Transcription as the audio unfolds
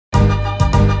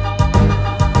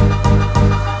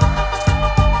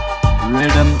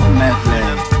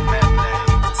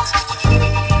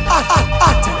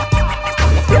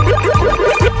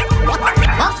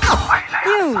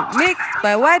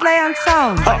by White Lion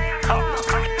Sound.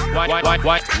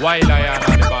 White Lion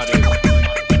on the body.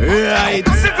 Right.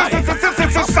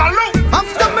 Salute.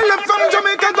 After me left from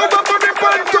Jamaica, go back to the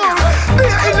Pantour. Be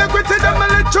iniquity, them me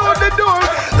let through the door.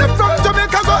 Left from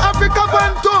Jamaica, go Africa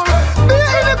Pantour. Be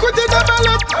iniquity, them me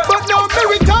left, but now me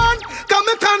return. Come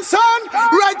me concern.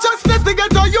 Righteousness, they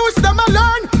get to use them a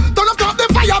learn. Turn up the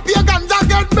fire, be a ganja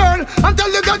get burned. Until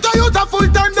you get to use a full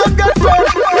time, then get burned.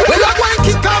 Well, I'm going to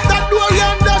kick off that door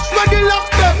and dash where they lock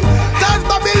them. Cause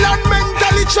Babylon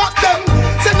mentally trap them.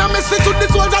 Send a message to the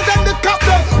soldiers and the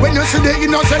captain. When you see the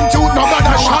innocent youth,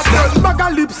 nobody shot them. Bag a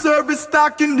lip service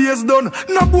talking days done.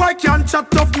 No boy can chat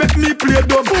tough, make me play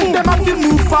dumb. Them have to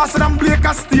move faster than break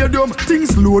a stadium.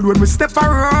 Things load when we step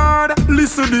around.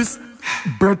 Listen this.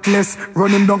 Breathless,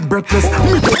 running down breathless.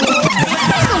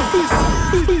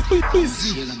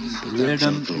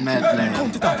 Riddim Medley.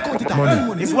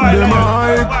 Money. Them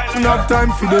hype, enough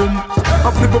time for them.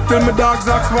 I flip up till my dogs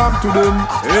ask warm to them.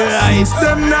 Right.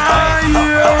 Them not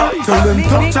here. Tell them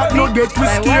tough chat no get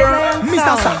twisted.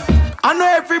 Mr. Sam, I know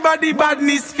everybody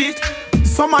badness fit.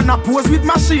 Some man a pose with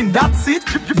machine, that's it.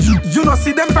 You know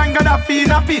see them find Gaddafi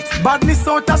in a pit. Badness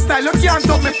out of style, you can't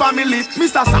talk me family.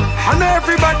 Mr. Sam, I know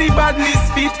everybody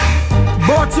badness fit.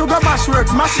 But you got mash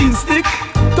works, machine stick.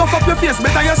 Tough up your face,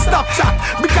 better you stop chat.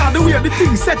 Because the way the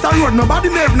thing set a road, nobody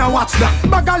never now watch that.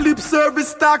 Bag a lip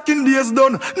service talking days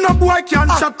done. No boy can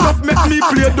chat tough, make me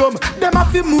play dumb. Them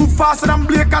have to move faster than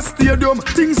break a stadium.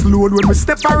 Things load when we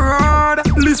step around.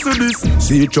 Listen this.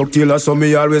 See Chuck Taylor, so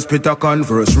me always spit a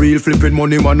converse. Real flipping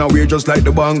money man away just like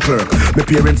the bank clerk. My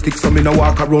parents stick so me no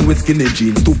walk around with skinny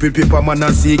jeans. Stupid paper man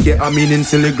and see get I mean in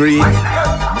silly green.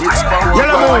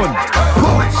 Yellow moon.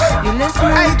 You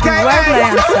listening to White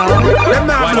Lion Sound.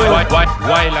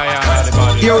 White Lion on the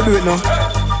body. You do it now.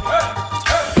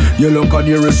 You look on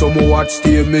here some watch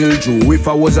stay mildew. If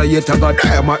I was a yet I got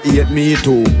time I hate me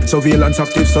too. Surveillance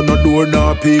active so no door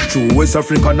no peek through. West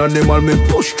African animal me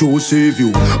push to save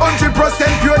you.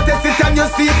 100% pure test it and you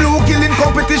see blue. Killing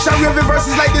competition with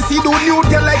reverses like the sea do new.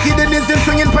 Tell like hidden is in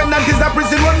swinging pendant is a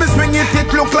prison. When me swing it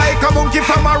look like a monkey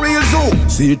from a real zoo.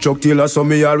 See Chuck Taylor so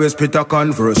me always spit a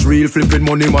converse. Real flipping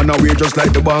money man away just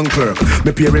like the bank clerk.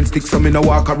 My parents stick so me no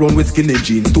walk around with skinny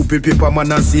jeans. Stupid paper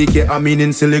man and see get I mean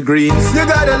in silly greens. You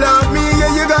gotta love me,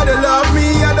 yeah, you gotta love me.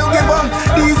 I don't give up.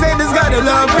 These haters gotta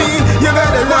love me. You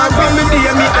gotta love me. Me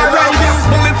dear me arriving.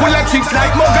 Bullet full of chicks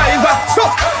like MacGyver. So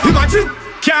imagine,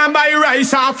 can't buy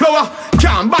rice and flour.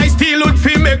 Can't buy steel wood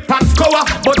fi make pots cover.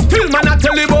 But still man I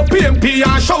tell you about PMP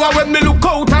and shower. When me look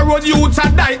out a road youths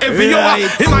a die every hour.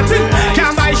 Imagine,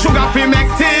 can't buy sugar fi make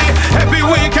tea. Every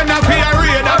weekend I fi a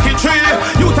raid a tree.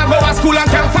 Youth a go to school and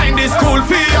can't find the school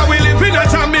fee. And we live in a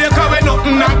Jamaica where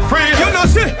nothing not free. You know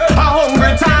see, a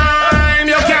hungry time.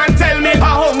 You can't tell me a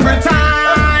hungry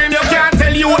time. You can't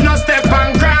tell you no step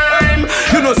on crime.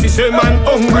 You know she say man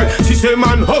hungry. She say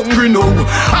man hungry no.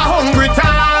 A hungry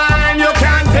time. You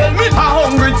can't tell me a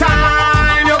hungry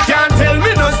time. You can't tell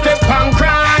me no step on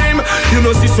crime. You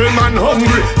know she say man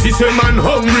hungry. She say man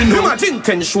hungry no. Imagine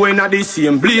 10 showing at the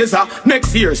same blazer.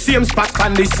 Next year same spot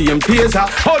and the same taser.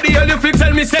 How the hell if you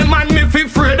tell me say man me fi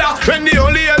afraid of? When the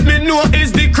only help me know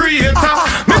is the creator.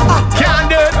 Me can't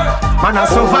do it. Man a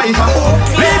survivor.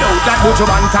 Laid out that Bojo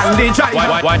Bant and the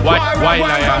driver. White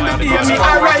Lion on the body. Me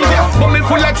arrive here, but me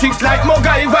full of chicks like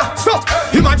MacGyver. So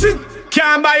imagine,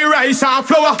 can't buy rice and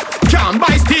flour. Can't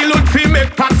buy steel wood fi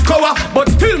make pots cover. But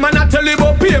still man I tell you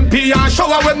about PMP and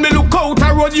shower. When me look out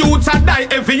a road youths a die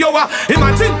every hour.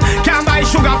 Imagine, can't buy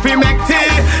sugar fi make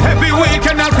tea. Every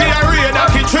weekend I fi a raid a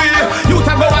tree. Youth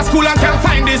a go to school and can't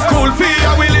find the school fee.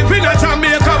 And we live in a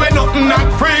Jamaica where nothing not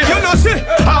free. You know see,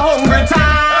 a hungry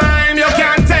time. You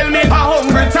can't tell me a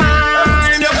hungry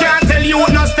time. You can't tell you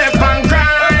no step on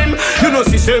crime. You know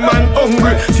she say man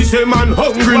hungry. She say man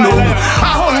hungry no. A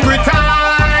hungry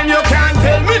time. You can't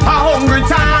tell me a hungry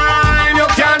time. You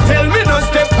can't tell me no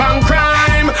step on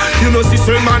crime. You know she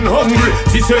say man hungry.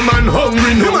 She say man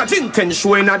hungry no. Imagine 10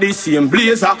 showing at the same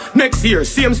blazer. Next year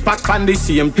same spot and the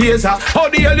same taser. How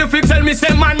the hell if you tell me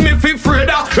say man me fi afraid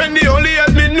of? When the only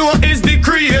help me know is the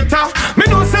creator. Me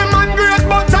know say man great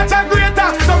but